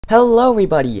Hello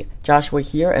everybody, Joshua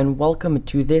here, and welcome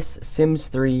to this Sims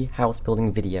 3 house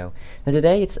building video. Now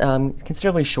today it's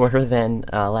considerably shorter than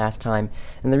last time,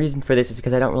 and the reason for this is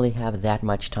because I don't really have that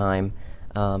much time,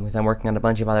 because I'm working on a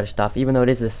bunch of other stuff. Even though it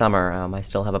is the summer, I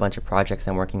still have a bunch of projects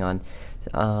I'm working on,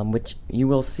 which you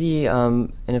will see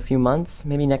in a few months,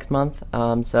 maybe next month,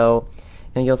 so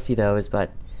you'll see those, but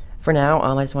for now,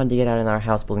 I just wanted to get out in our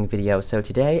house building video. So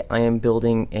today I am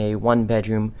building a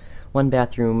one-bedroom,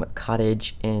 one-bathroom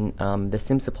cottage in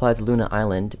TheSimSupply's Aluna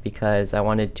Island because I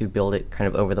wanted to build it kind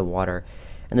of over the water.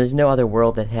 And there's no other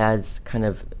world that has kind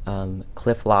of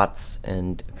cliff lots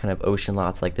and kind of ocean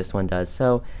lots like this one does.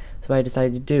 So that's what I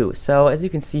decided to do. So as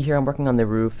you can see here, I'm working on the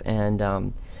roof, and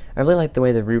I really like the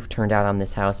way the roof turned out on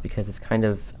this house because it's kind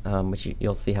of, which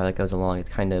you'll see how that goes along, it's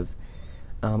kind of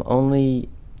only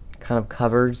kind of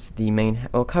covers the main,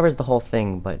 well, it covers the whole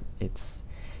thing, but it's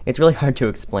really hard to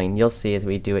explain. You'll see as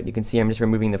we do it. You can see I'm just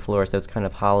removing the floor, so it's kind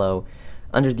of hollow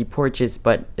under the porches,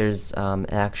 but there's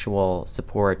actual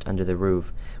support under the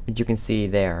roof, which you can see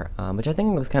there, which I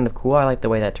think looks kind of cool. I like the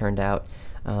way that turned out.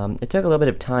 It took a little bit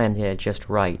of time to get it just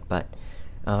right, but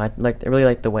I really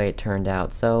like the way it turned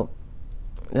out. So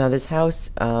now this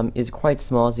house is quite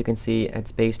small, as you can see.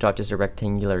 It's based off just a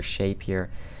rectangular shape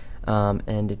here.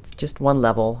 And it's just one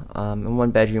level, and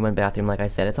one bedroom, one bathroom, like I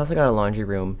said. It's also got a laundry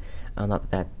room.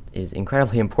 Not that that is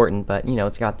incredibly important, but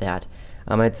it's got that.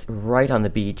 It's right on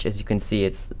the beach, as you can see.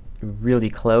 It's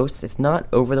really close. It's not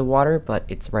over the water, but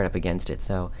it's right up against it.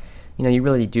 So, you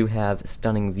really do have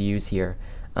stunning views here.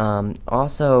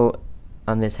 Also,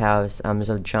 on this house, there's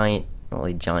a giant, not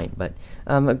really giant, but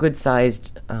a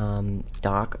good-sized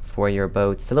dock for your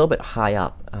boats. It's a little bit high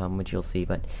up, which you'll see,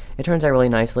 but it turns out really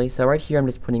nicely. So right here I'm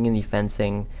just putting in the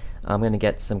fencing. I'm going to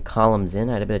get some columns in.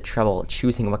 I had a bit of trouble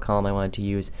choosing what column I wanted to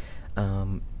use.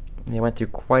 I went through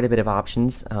quite a bit of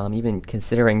options, even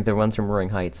considering the ones from Roaring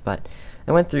Heights, but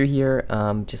I went through here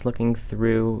just looking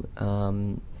through.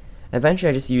 Eventually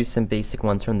I just used some basic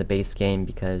ones from the base game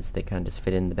because they kind of just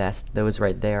fit in the best. Those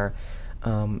right there.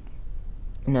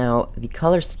 Now, the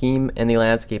color scheme and the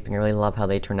landscaping, I really love how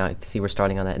they turn out. You can see we're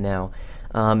starting on that now.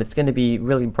 It's going to be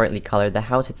really brightly colored. The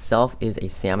house itself is a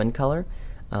salmon color,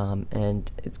 and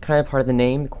it's kind of part of the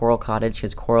name, Coral Cottage,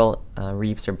 because coral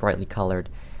reefs are brightly colored.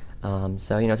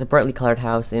 So, it's a brightly colored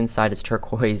house. Inside it's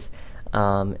turquoise,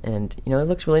 and, it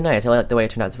looks really nice. I like the way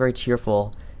it turned out. It's very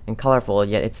cheerful and colorful,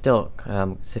 yet it's still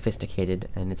sophisticated,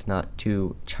 and it's not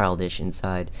too childish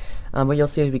inside. But you'll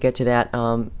see as we get to that,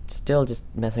 still just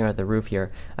messing around with the roof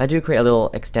here. I do create a little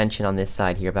extension on this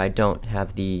side here, but I don't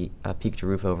have the peaked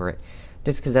roof over it,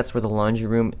 just because that's where the laundry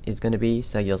room is going to be,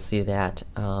 so you'll see that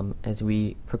as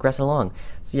we progress along.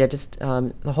 So yeah, just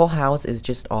the whole house is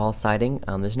just all siding.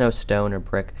 There's no stone or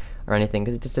brick or anything,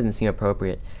 because it just didn't seem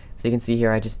appropriate. So you can see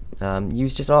here I just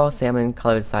use just all salmon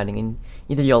colored siding, and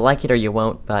either you'll like it or you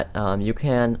won't, but you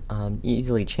can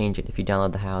easily change it if you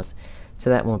download the house, so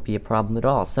that won't be a problem at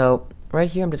all. So right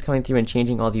here I'm just coming through and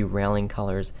changing all the railing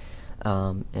colors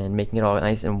and making it all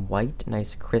nice and white,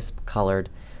 nice crisp colored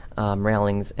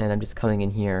railings, and I'm just coming in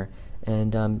here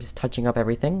and just touching up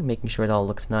everything, making sure it all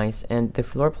looks nice. And the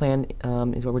floor plan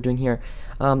is what we're doing here.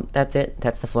 That's it.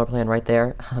 That's the floor plan right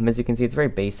there. As you can see, it's very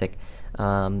basic.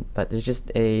 But there's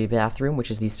just a bathroom, which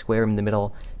is the square room in the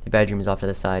middle. The bedroom is off to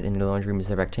the side, and the laundry room is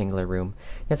the rectangular room.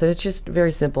 Yeah, so it's just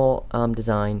very simple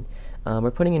design.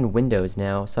 We're putting in windows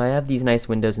now. So I have these nice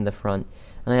windows in the front,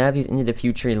 and I have these into the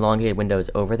future elongated windows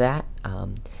over that.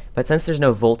 But since there's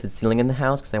no vaulted ceiling in the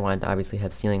house, because I wanted to obviously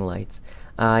have ceiling lights,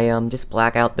 I just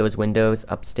black out those windows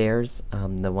upstairs,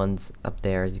 the ones up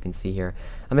there, as you can see here.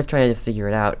 I'm just trying to figure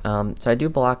it out. So I do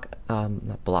block,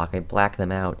 not block, I black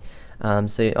them out.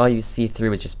 So all you see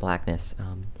through is just blackness,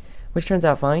 which turns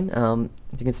out fine.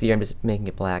 As you can see, I'm just making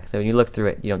it black, so when you look through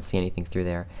it, you don't see anything through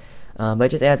there. But it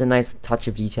just adds a nice touch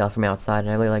of detail from outside, and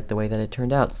I really like the way that it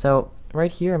turned out. So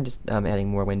right here, I'm just adding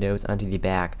more windows onto the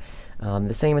back.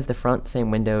 The same as the front,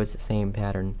 same windows, same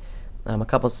pattern. A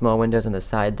couple small windows on the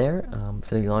side there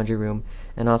for the laundry room,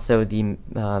 and also the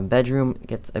bedroom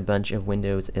gets a bunch of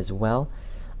windows as well.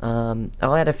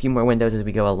 I'll add a few more windows as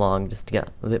we go along just to get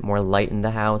a little bit more light in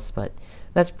the house, but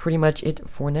that's pretty much it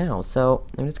for now. So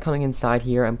I'm just coming inside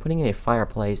here. I'm putting in a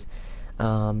fireplace.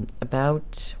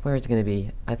 About, where is it going to be?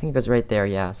 I think it goes right there,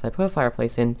 yeah. So I put a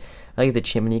fireplace in. I leave the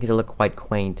chimney because it looked quite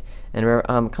quaint. And we're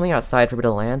coming outside for a bit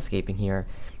of landscaping here.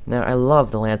 Now, I love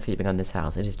the landscaping on this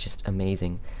house. It is just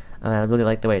amazing. I really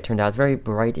like the way it turned out. It's very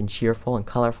bright and cheerful and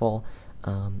colorful.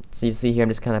 So you see here I'm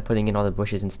just kind of putting in all the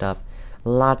bushes and stuff.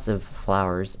 Lots of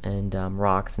flowers and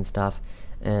rocks and stuff.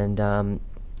 And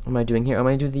what am I doing here? I'm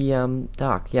going to do the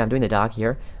dock. Yeah, I'm doing the dock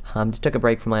here. Just took a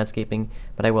break from landscaping,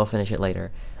 but I will finish it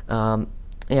later.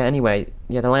 yeah, anyway,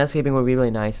 yeah, the landscaping will be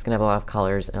really nice. It's gonna have a lot of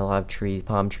colors and a lot of trees,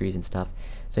 palm trees and stuff.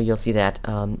 So you'll see that.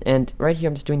 And right here,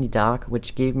 I'm just doing the dock,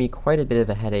 which gave me quite a bit of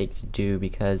a headache to do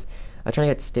because I was trying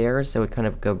to get stairs so it would kind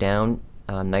of go down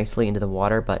nicely into the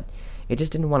water, but it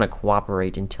just didn't want to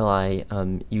cooperate until I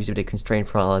used a bit of constraint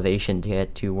for elevation to get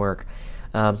it to work.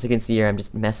 So you can see here I'm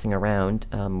just messing around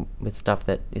with stuff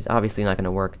that is obviously not going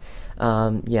to work.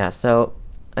 Yeah, so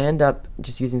I end up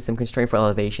just using some constraint for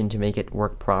elevation to make it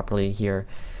work properly here.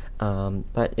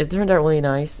 But it turned out really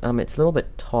nice. It's a little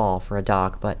bit tall for a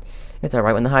dock, but it's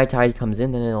alright. When the high tide comes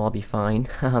in, then it'll all be fine.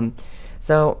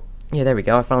 So, yeah, there we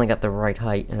go. I finally got the right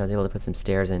height, and I was able to put some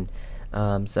stairs in.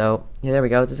 So, yeah, there we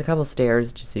go. Just a couple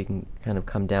stairs, just so you can kind of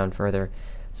come down further.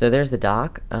 So there's the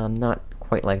dock. Not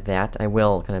quite like that. I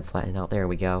will kind of flatten it out. There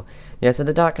we go. Yeah, so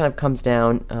the dock kind of comes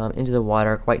down into the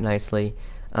water quite nicely.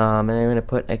 And I'm going to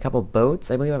put a couple boats.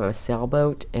 I believe I have a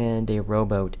sailboat and a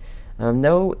rowboat.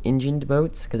 No engined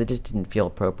boats, because it just didn't feel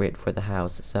appropriate for the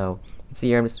house. So, you can see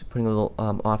here I'm just putting a little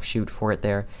offshoot for it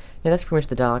there. Yeah, that's pretty much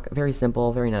the dock. Very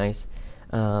simple, very nice.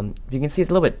 You can see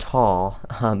it's a little bit tall.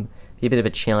 Be a bit of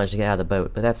a challenge to get out of the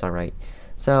boat, but that's alright.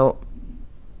 So,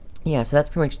 yeah, so that's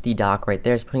pretty much the dock right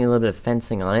there. Just putting a little bit of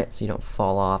fencing on it so you don't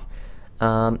fall off.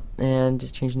 And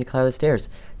just changing the color of the stairs.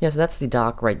 Yeah, so that's the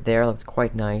dock right there. Looks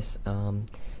quite nice.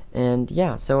 And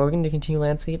yeah, so we're going to continue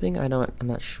landscaping. I'm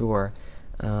not sure.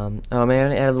 Oh, I'm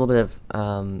going to add a little bit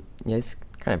of, yeah, this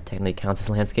kind of technically counts as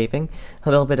landscaping. A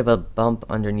little bit of a bump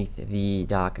underneath the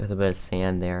dock with a bit of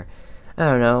sand there. I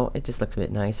don't know, it just looked a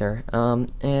bit nicer.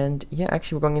 And yeah,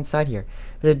 actually we're going inside here.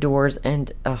 The doors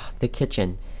and the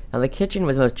kitchen. Now the kitchen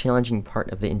was the most challenging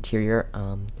part of the interior.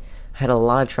 I had a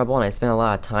lot of trouble and I spent a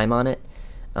lot of time on it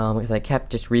because I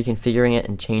kept just reconfiguring it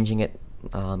and changing it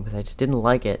because I just didn't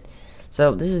like it.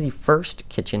 So this is the first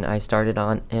kitchen I started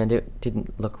on, and it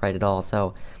didn't look right at all,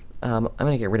 so I'm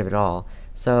going to get rid of it all.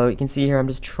 So you can see here I'm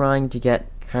just trying to get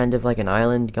kind of like an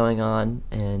island going on,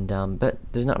 and but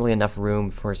there's not really enough room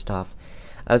for stuff.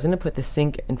 I was going to put the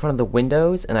sink in front of the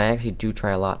windows, and I actually do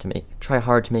try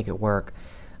hard to make it work,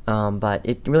 but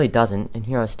it really doesn't. And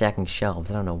here I was stacking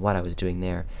shelves. I don't know what I was doing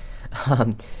there.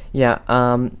 Yeah,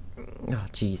 oh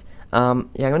jeez. Yeah, I'm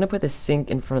going to put the sink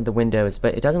in front of the windows,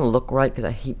 but it doesn't look right because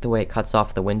I hate the way it cuts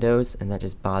off the windows, and that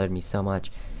just bothered me so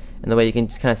much. And the way you can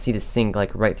just kind of see the sink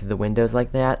like right through the windows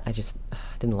like that, I just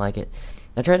didn't like it.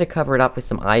 I tried to cover it up with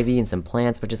some ivy and some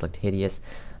plants, but it just looked hideous.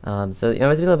 So, you know, it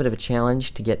was a little bit of a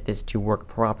challenge to get this to work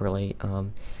properly.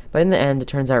 But in the end, it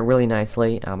turns out really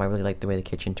nicely. I really like the way the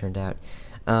kitchen turned out.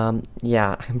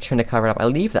 Yeah, I'm trying to cover it up. I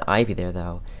leave the ivy there,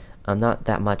 though. Not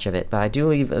that much of it, but I do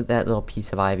leave that little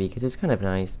piece of ivy because it's kind of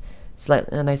nice.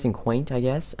 Slightly nice and quaint, I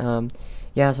guess.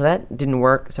 Yeah, so that didn't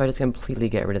work, so I just completely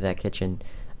get rid of that kitchen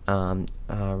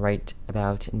right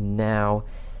about now.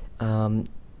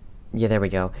 Yeah, there we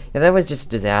go. Yeah, that was just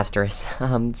disastrous.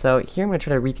 So here I'm going to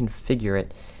try to reconfigure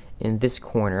it in this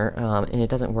corner, and it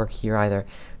doesn't work here either.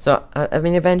 So, I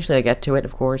mean, eventually I get to it,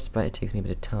 of course, but it takes me a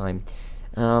bit of time.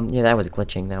 Yeah, that was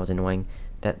glitching. That was annoying.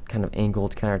 That kind of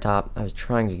angled countertop. I was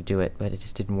trying to do it, but it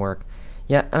just didn't work.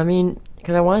 Yeah, I mean,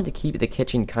 because I wanted to keep the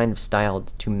kitchen kind of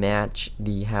styled to match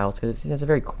the house, because it has a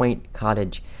very quaint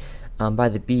cottage by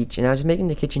the beach, and I was making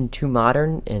the kitchen too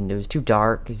modern, and it was too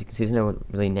dark, as you can see there's no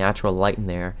really natural light in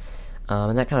there,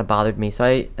 and that kind of bothered me, so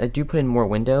I do put in more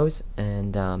windows,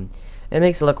 and it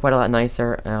makes it look quite a lot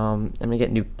nicer. I'm going to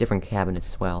get different cabinets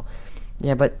as well.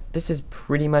 Yeah, but this is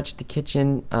pretty much the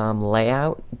kitchen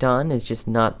layout done. It's just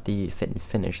not the fit and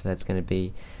finish that's going to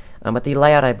be. But the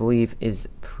layout, I believe, is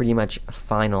pretty much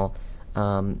final.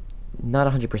 Not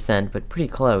 100%, but pretty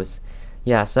close.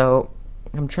 Yeah, so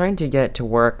I'm trying to get it to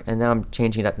work, and now I'm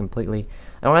changing it up completely.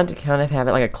 I wanted to kind of have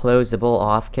it like a closable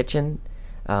off kitchen.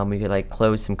 We could like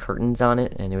close some curtains on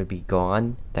it, and it would be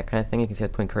gone, that kind of thing. You can see I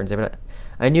was putting curtains there, but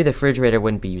I knew the refrigerator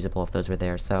wouldn't be usable if those were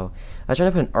there, so I was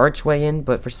trying to put an archway in,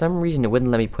 but for some reason it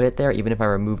wouldn't let me put it there, even if I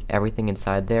removed everything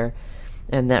inside there.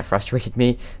 And that frustrated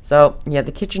me. So yeah,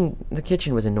 the kitchen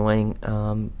was annoying.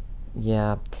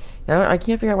 Yeah, I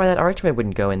can't figure out why that archway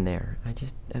wouldn't go in there. I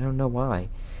don't know why.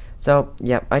 So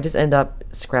yeah, I just end up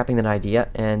scrapping that idea,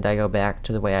 and I go back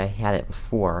to the way I had it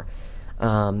before.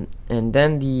 And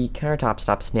then the countertop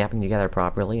stopped snapping together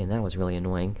properly, and that was really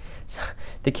annoying. So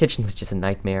the kitchen was just a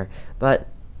nightmare. But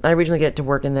I originally get it to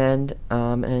work in the end,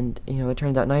 and you know, it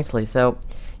turned out nicely. So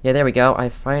yeah, there we go. I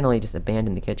finally just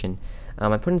abandoned the kitchen.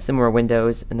 I put in some more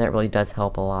windows, and that really does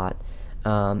help a lot.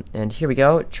 And here we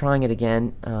go, trying it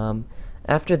again.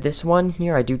 After this one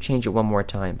here, I do change it one more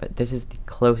time, but this is the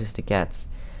closest it gets.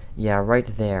 Yeah, right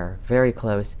there, very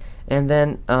close. And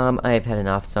then I've had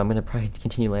enough, so I'm going to probably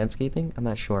continue landscaping. I'm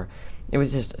not sure. It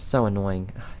was just so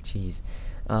annoying. Jeez.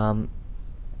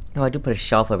 Oh, I do put a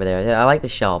shelf over there. Yeah, I like the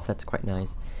shelf. That's quite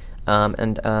nice.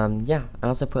 Yeah, I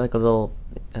also put like a little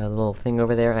thing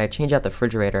over there. I change out the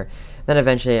refrigerator. Then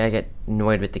eventually I get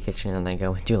annoyed with the kitchen and I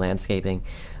go and do landscaping.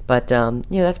 But yeah,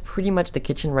 that's pretty much the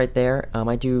kitchen right there.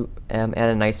 I do add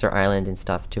a nicer island and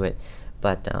stuff to it.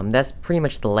 But that's pretty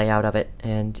much the layout of it.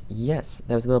 And yes,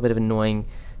 that was a little bit of annoying,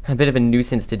 a bit of a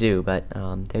nuisance to do. But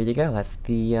there you go. That's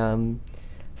the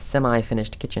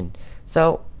semi-finished kitchen.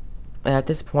 So at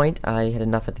this point, I had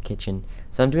enough of the kitchen,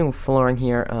 so I'm doing flooring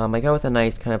here. I go with a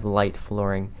nice kind of light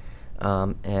flooring,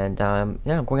 yeah, I'm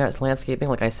going out to landscaping,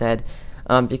 like I said,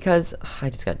 because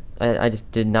I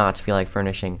just did not feel like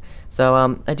furnishing. So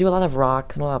I do a lot of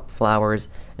rocks and a lot of flowers,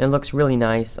 and it looks really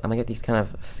nice. I get these kind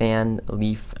of fan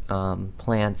leaf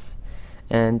plants,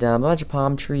 and a bunch of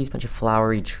palm trees, a bunch of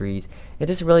flowery trees. It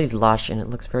just really is lush, and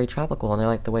it looks very tropical, and I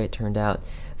like the way it turned out.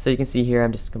 So you can see here,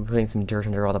 I'm just putting some dirt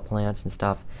under all the plants and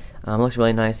stuff. It looks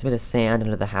really nice. A bit of sand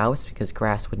under the house because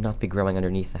grass would not be growing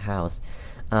underneath the house.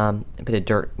 A bit of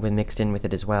dirt mixed in with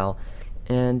it as well.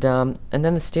 And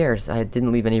then the stairs. I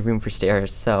didn't leave any room for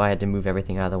stairs, so I had to move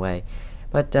everything out of the way.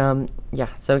 But yeah,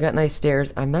 so we got nice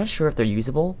stairs. I'm not sure if they're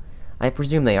usable. I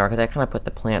presume they are because I kind of put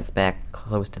the plants back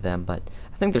close to them, but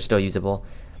I think they're still usable.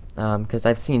 Because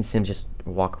I've seen Sims just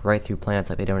walk right through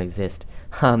plants like they don't exist.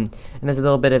 And there's a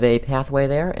little bit of a pathway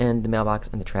there, and the mailbox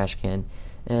and the trash can.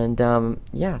 And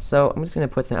yeah, so I'm just going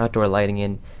to put some outdoor lighting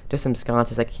in, just some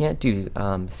sconces. I can't do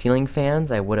ceiling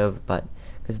fans. I would have, but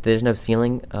because there's no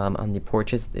ceiling on the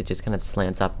porches, it just kind of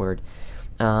slants upward.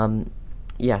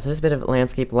 Yeah, so just a bit of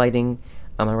landscape lighting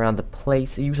around the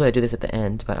place. Usually I do this at the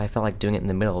end, but I felt like doing it in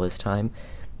the middle this time.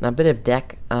 A bit of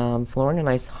deck flooring, a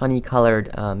nice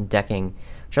honey-colored decking.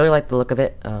 I really like the look of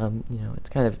it. You know, it's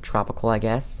kind of tropical, I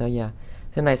guess. So yeah,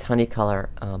 it's a nice honey color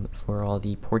for all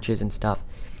the porches and stuff.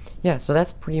 Yeah, so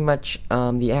that's pretty much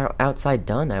the outside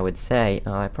done, I would say.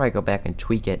 I'd probably go back and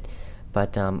tweak it,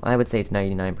 but I would say it's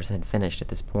 99% finished at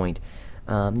this point.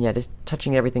 Yeah, just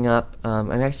touching everything up. I'm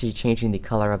actually changing the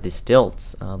color of the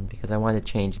stilts because I wanted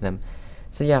to change them.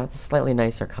 So yeah, it's a slightly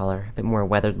nicer color, a bit more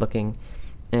weathered looking.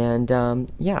 And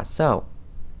yeah, so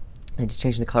I just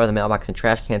changing the color of the mailbox and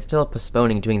trash can, still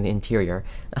postponing doing the interior.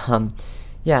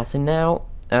 Yeah, so now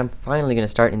I'm finally going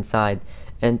to start inside.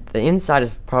 And the inside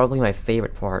is probably my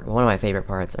favorite part, one of my favorite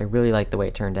parts. I really like the way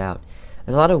it turned out.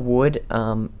 There's a lot of wood.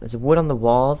 There's wood on the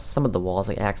walls, some of the walls,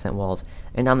 like accent walls,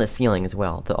 and on the ceiling as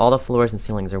well. All the floors and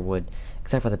ceilings are wood,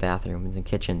 except for the bathrooms and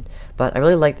kitchen. But I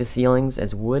really like the ceilings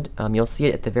as wood. You'll see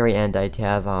it at the very end. I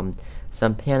have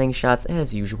some panning shots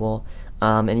as usual,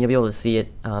 and you'll be able to see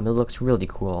it. It looks really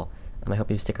cool. I hope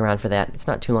you stick around for that. It's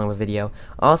not too long of a video.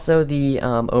 Also, the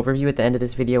overview at the end of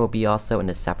this video will be also in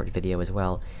a separate video as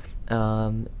well.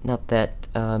 Not that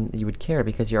you would care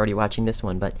because you're already watching this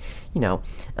one, but you know.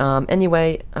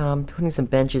 Anyway, putting some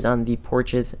benches on the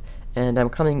porches, and I'm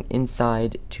coming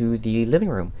inside to the living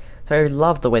room. So I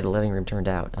love the way the living room turned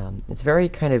out. It's very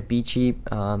kind of beachy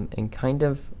and kind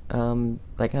of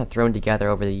like kind of thrown together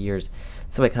over the years.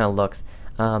 That's the way it kind of looks.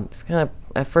 It's kind of,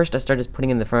 at first I started just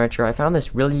putting in the furniture. I found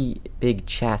this really big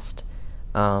chest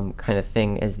kind of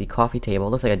thing as the coffee table. It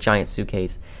looks like a giant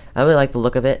suitcase. I really like the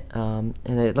look of it, and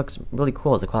it looks really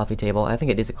cool as a coffee table. I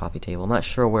think it is a coffee table. I'm not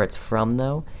sure where it's from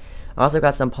though. I also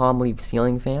got some palm leaf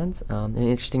ceiling fans, an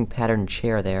interesting patterned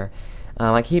chair there.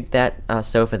 I keep that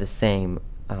sofa the same,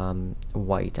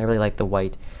 white. I really like the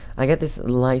white. I got this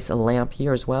nice lamp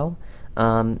here as well,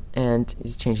 and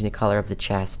just changing the color of the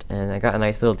chest, and I got a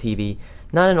nice little TV.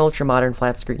 Not an ultra modern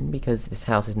flat screen because this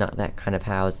house is not that kind of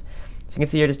house. So you can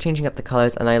see here just changing up the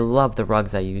colors, and I love the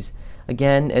rugs I use.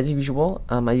 Again, as usual,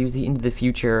 I use the Into the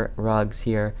Future rugs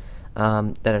here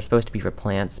that are supposed to be for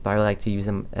plants, but I really like to use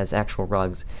them as actual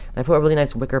rugs. And I put a really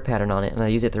nice wicker pattern on it, and I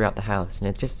use it throughout the house, and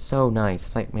it's just so nice.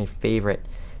 It's like my favorite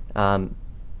kind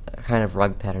of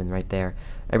rug pattern right there.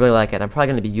 I really like it. I'm probably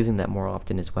going to be using that more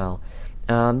often as well.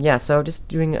 Yeah, so just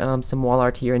doing some wall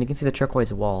art here, and you can see the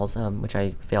turquoise walls, which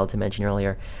I failed to mention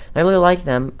earlier. And I really like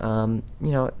them.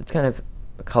 You know, it's kind of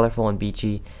colorful and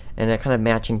beachy, and a kind of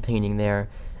matching painting there.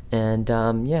 And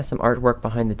yeah, some artwork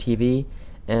behind the TV.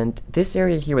 And this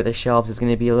area here with the shelves is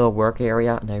going to be a little work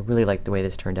area, and I really like the way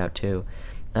this turned out too.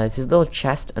 This is a little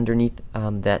chest underneath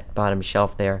that bottom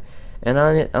shelf there. And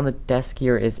on the desk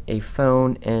here is a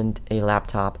phone and a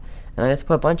laptop. And I just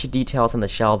put a bunch of details on the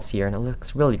shelves here, and it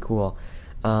looks really cool.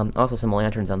 Also some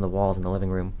lanterns on the walls in the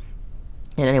living room.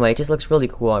 And anyway, it just looks really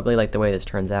cool. I really like the way this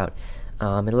turns out.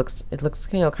 It looks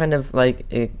you know, kind of like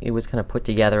it was kind of put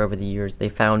together over the years. They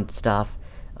found stuff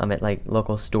at like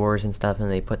local stores and stuff,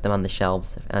 and they put them on the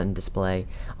shelves and display.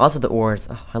 Also the oars.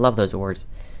 Oh, I love those oars.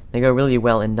 They go really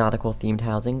well in nautical themed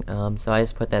housing. So I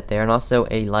just put that there, and also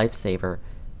a lifesaver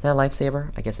Is that a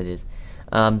lifesaver? I guess it is.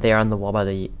 There on the wall by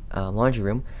the laundry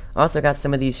room. Also got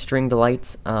some of these stringed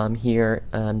lights here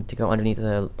to go underneath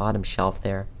the bottom shelf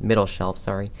there, middle shelf,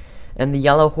 sorry. And the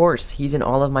yellow horse, he's in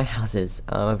all of my houses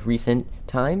of recent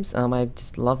times. I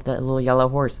just love that little yellow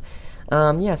horse.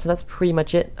 Yeah, so that's pretty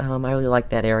much it. I really like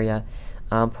that area.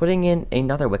 Putting in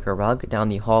another wicker rug down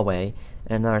the hallway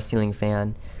and another ceiling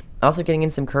fan. Also getting in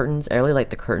some curtains. I really like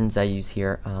the curtains I use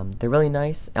here. They're really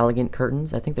nice, elegant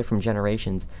curtains. I think they're from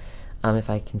Generations. If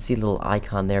I can see the little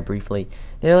icon there briefly.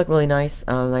 They look really nice,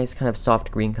 nice kind of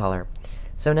soft green color.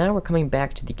 So now we're coming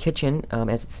back to the kitchen,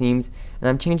 as it seems, and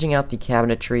I'm changing out the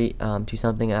cabinetry to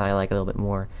something that I like a little bit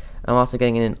more. I'm also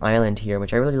getting in an island here,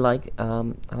 which I really like.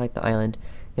 I like the island.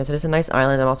 Yeah, so it's a nice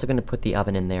island. I'm also going to put the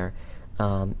oven in there.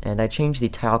 And I changed the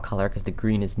tile color because the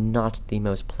green is not the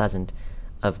most pleasant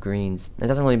of greens. It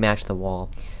doesn't really match the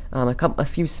wall. A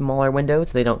few smaller windows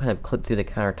so they don't kind of clip through the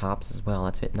countertops as well.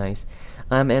 That's a bit nice.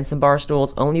 And some bar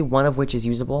stools, only one of which is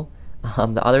usable.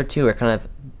 The other two are kind of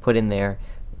put in there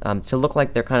to look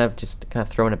like they're kind of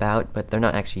thrown about, but they're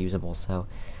not actually usable. So,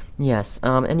 yes.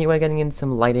 Anyway, getting in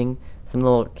some lighting, some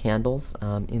little candles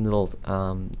in little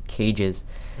cages.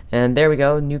 And there we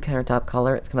go, new countertop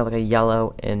color. It's kind of like a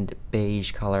yellow and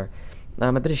beige color.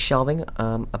 A bit of shelving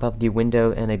above the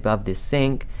window and above the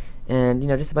sink, and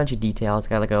just a bunch of details.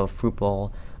 Got like a fruit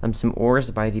bowl, some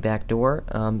oars by the back door,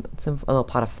 a little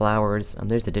pot of flowers.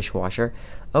 There's the dishwasher,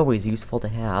 always useful to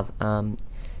have.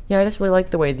 Yeah, I just really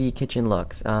like the way the kitchen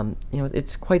looks.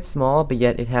 It's quite small, but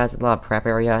yet it has a lot of prep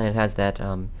area, and it has that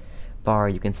bar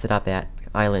you can sit up at,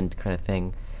 island kind of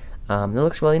thing. It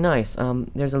looks really nice.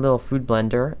 There's a little food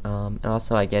blender. And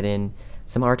also I get in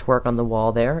some artwork on the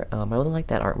wall there. I really like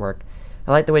that artwork.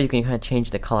 I like the way you can kind of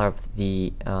change the color of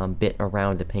the bit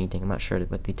around the painting. I'm not sure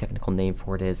what the technical name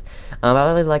for it is. I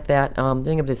really like that.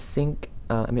 Doing a bit of sink,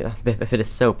 a bit of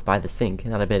soap by the sink,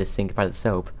 not a bit of sink by the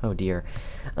soap. Oh dear.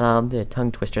 Did a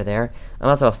tongue twister there.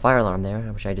 Also a fire alarm there,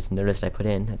 which I just noticed I put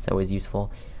in. That's always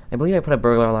useful. I believe I put a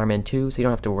burglar alarm in too, so you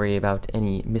don't have to worry about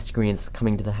any miscreants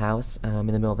coming to the house in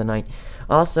the middle of the night.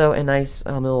 Also a nice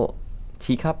little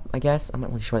teacup, I guess. I'm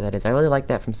not really sure what that is. I really like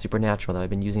that from Supernatural, though. I've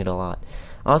been using it a lot.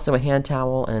 Also a hand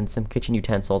towel and some kitchen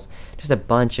utensils. Just a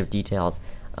bunch of details.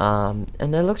 And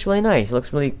it looks really nice. It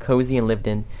looks really cozy and lived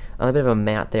in. A bit of a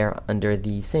mat there under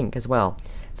the sink as well.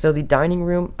 So the dining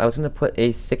room, I was going to put a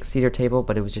 6-seater table,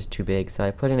 but it was just too big. So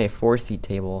I put in a 4-seat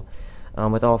table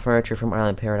with all furniture from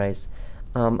Island Paradise.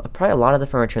 Probably a lot of the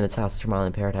furniture in this house is from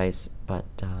Island Paradise, but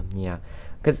yeah.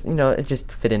 Because, it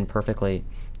just fit in perfectly.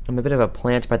 A bit of a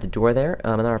plant by the door there,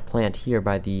 another plant here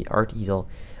by the art easel.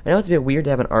 I know it's a bit weird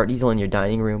to have an art easel in your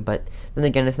dining room, but then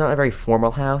again, it's not a very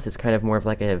formal house. It's kind of more of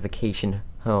like a vacation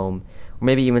home, or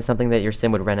maybe even something that your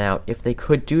sim would rent out. If they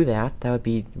could do that, that would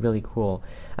be really cool.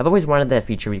 I've always wanted that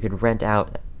feature where you could rent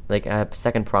out like a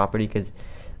second property, because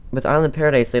with Island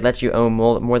Paradise, they let you own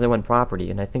more than one property,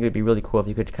 and I think it would be really cool if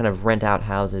you could kind of rent out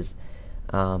houses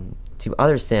to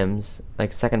other sims,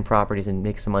 like second properties, and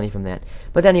make some money from that.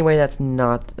 But anyway, that's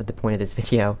not the point of this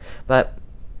video. But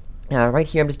right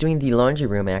here, I'm just doing the laundry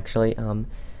room, actually. A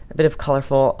bit of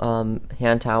colorful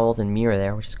hand towels and mirror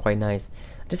there, which is quite nice.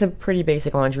 Just a pretty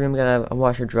basic laundry room. Got a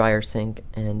washer, dryer, sink,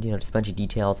 and just a bunch of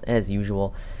details as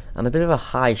usual. A bit of a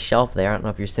high shelf there. I don't know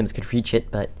if your sims could reach it,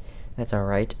 but that's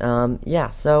alright. Yeah,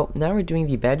 so now we're doing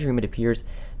the bedroom, it appears.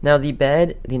 Now the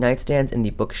bed, the nightstands, and the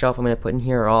bookshelf I'm going to put in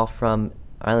here are all from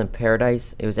Island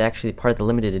Paradise. It was actually part of the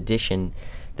limited edition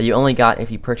that you only got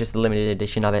if you purchased the limited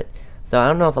edition of it. So I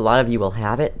don't know if a lot of you will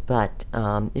have it, but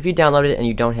if you download it and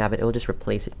you don't have it, it will just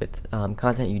replace it with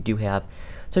content you do have.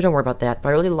 So don't worry about that. But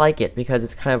I really like it because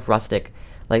it's kind of rustic.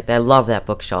 Like, I love that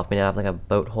bookshelf made out of like a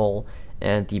boat hole,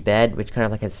 and the bed, which kind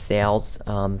of like has sails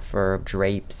for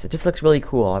drapes. It just looks really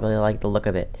cool. I really like the look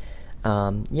of it.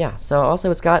 Yeah, so also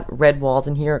it's got red walls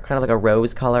in here, kind of like a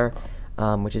rose color,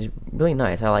 which is really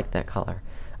nice. I like that color.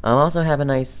 I also have a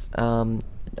nice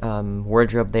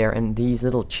wardrobe there, and these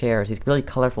little chairs, these really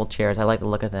colorful chairs. I like the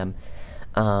look of them,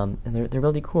 and they're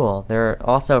really cool. They're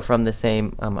also from the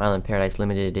same Island Paradise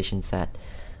limited edition set.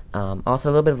 Also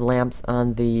a little bit of lamps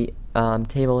on the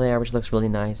table there, which looks really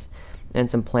nice, and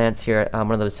some plants here.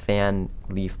 One of those fan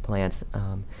leaf plants,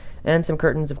 and some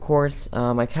curtains, of course.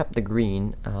 I kept the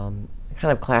green. It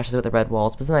kind of clashes with the red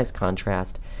walls, but it's a nice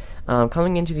contrast.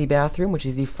 Coming into the bathroom, which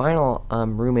is the final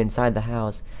room inside the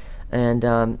house, and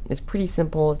it's pretty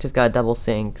simple. It's just got double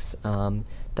sinks,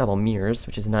 double mirrors,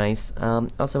 which is nice.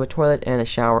 Also a toilet and a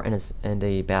shower and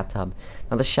a bathtub.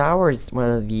 Now the shower is one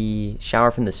of the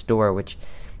shower from the store, which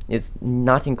is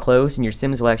not enclosed, and your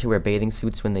Sims will actually wear bathing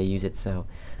suits when they use it. So,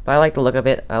 but I like the look of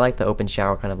it. I like the open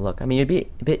shower kind of look. I mean, it'd be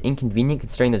a bit inconvenient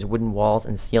considering there's wooden walls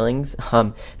and ceilings.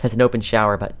 It has an open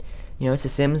shower, but you know, it's The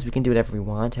Sims. We can do whatever we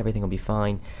want. Everything will be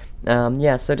fine.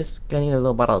 Yeah, so just getting a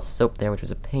little bottle of soap there, which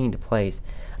was a pain to place.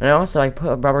 And also, I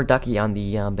put a rubber ducky on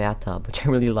the bathtub, which I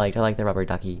really liked. I like the rubber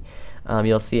ducky.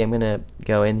 You'll see I'm going to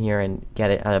go in here and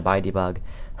get it out of BuyDebug.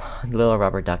 The little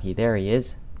rubber ducky. There he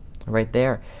is. Right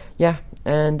there. Yeah,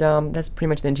 and that's pretty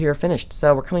much the interior finished.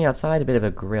 So we're coming outside, a bit of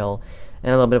a grill,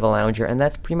 and a little bit of a lounger, and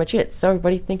that's pretty much it. So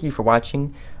everybody, thank you for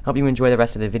watching. Hope you enjoy the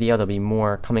rest of the video. There'll be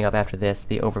more coming up after this,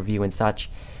 the overview and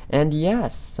such. And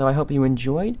yes, so I hope you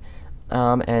enjoyed.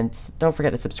 And don't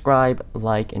forget to subscribe,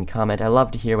 like, and comment. I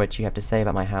love to hear what you have to say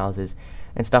about my houses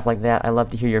and stuff like that. I love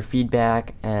to hear your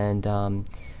feedback, and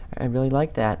I really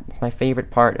like that. It's my favorite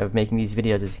part of making these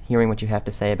videos, is hearing what you have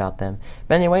to say about them.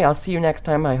 But anyway, I'll see you next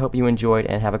time. I hope you enjoyed,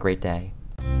 and have a great day.